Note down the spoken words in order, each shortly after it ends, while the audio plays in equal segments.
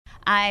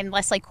I'm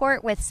Leslie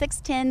Court with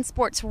 610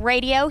 Sports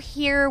Radio,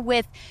 here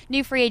with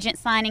new free agent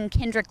signing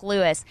Kendrick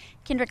Lewis.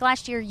 Kendrick,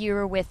 last year you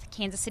were with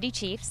Kansas City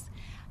Chiefs.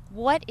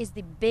 What is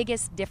the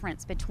biggest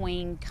difference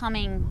between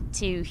coming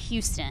to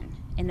Houston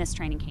in this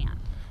training camp?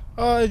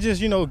 It's just,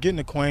 getting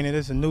acquainted.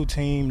 It's a new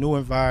team, new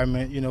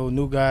environment,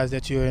 new guys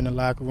that you're in the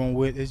locker room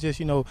with. It's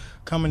just,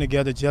 coming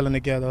together, gelling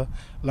together,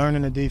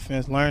 learning the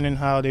defense, learning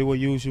how they will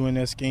use you in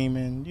their scheme,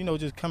 and,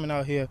 just coming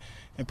out here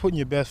and putting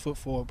your best foot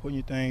forward, putting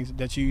your things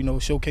that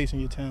showcasing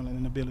your talent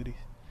and abilities.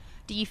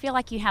 Do you feel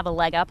like you have a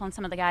leg up on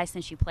some of the guys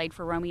since you played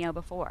for Romeo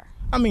before?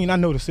 I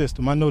know the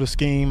system. I know the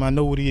scheme. I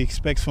know what he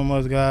expects from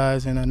us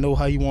guys, and I know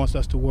how he wants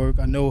us to work.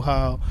 I know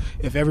how,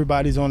 if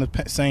everybody's on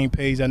the same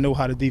page, I know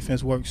how the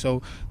defense works.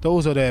 So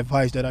those are the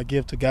advice that I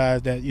give to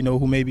guys that,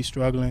 who may be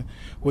struggling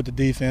with the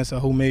defense or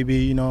who may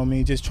be,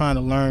 just trying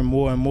to learn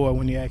more and more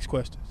when they ask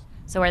questions.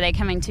 So are they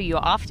coming to you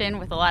often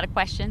with a lot of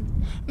questions?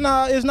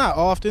 No, it's not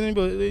often,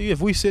 but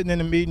if we sitting in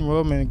the meeting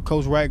room and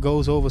Coach Wright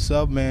goes over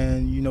something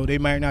and, they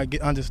might not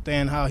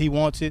understand how he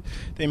wants it,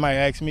 they might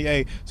ask me,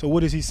 hey, so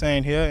what is he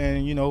saying here?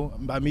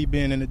 And, by me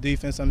being in the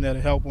defense, I'm there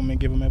to help them and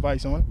give them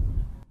advice on it.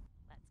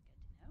 That's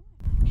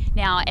good to know.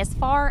 Now, as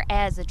far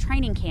as the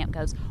training camp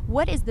goes,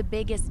 what is the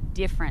biggest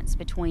difference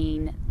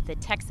between the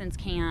Texans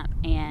camp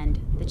and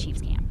the Chiefs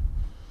camp?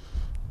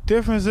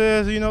 Difference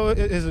is,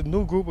 it's a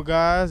new group of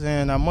guys,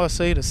 and I must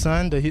say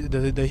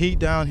the heat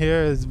down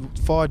here is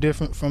far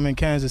different from in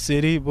Kansas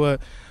City.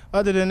 But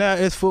other than that,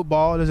 it's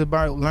football. It's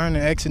about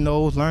learning X and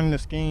O's, learning the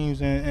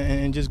schemes,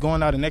 and just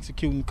going out and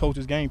executing the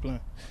coach's game plan.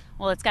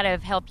 Well, it's got to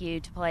have helped you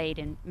to play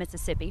in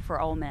Mississippi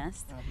for Ole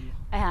Miss.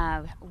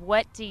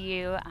 What do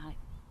you,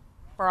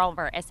 for all of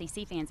our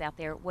SEC fans out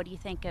there, what do you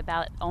think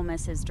about Ole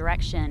Miss's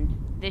direction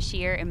this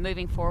year and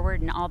moving forward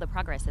and all the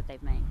progress that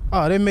they've made?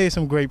 Oh, they made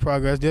some great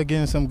progress. They're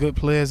getting some good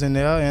players in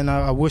there, and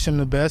I wish them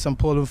the best. I'm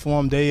pulling for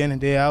them day in and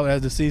day out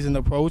as the season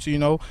approaches.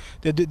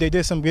 They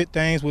did some good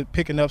things with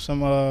picking up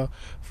some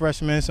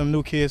freshmen, some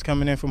new kids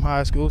coming in from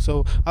high school.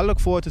 So I look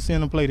forward to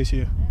seeing them play this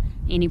year.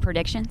 Any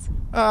predictions?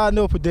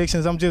 No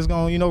predictions. I'm just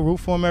going to, root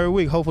for them every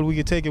week. Hopefully we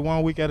can take it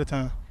 1 week at a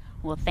time.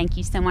 Well, thank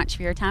you so much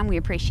for your time. We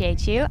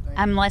appreciate you.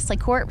 I'm Leslie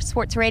Court,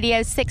 Sports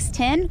Radio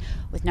 610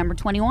 with number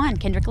 21,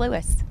 Kendrick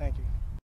Lewis. Thank you.